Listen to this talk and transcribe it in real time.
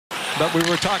But we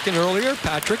were talking earlier,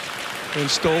 Patrick and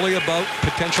Stoley, about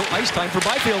potential ice time for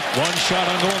Byfield. One shot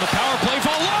on goal in the power play.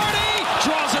 Vilardi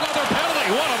draws another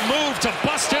penalty. What a move to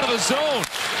bust into the zone.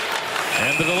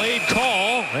 And the delayed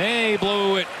call. They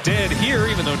blow it dead here,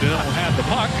 even though Dano had the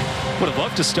puck. Would have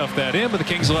loved to stuff that in, but the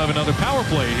Kings will have another power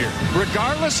play here.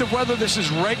 Regardless of whether this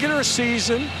is regular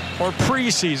season or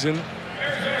preseason,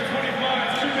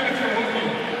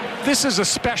 this is a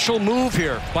special move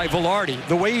here by Vilardi.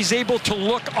 The way he's able to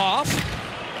look off.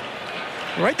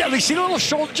 Right there, you see a little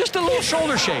shoulder, just a little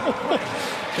shoulder shake.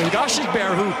 And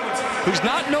Gostisbehere, who's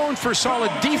not known for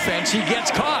solid defense, he gets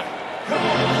caught.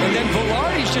 And then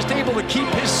Vilardi's just able to keep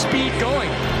his speed going.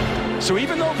 So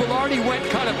even though Vilardi went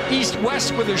kind of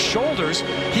east-west with his shoulders,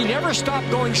 he never stopped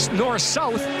going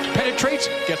north-south, penetrates,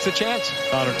 gets the chance.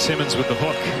 Connor Timmins with the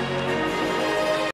hook.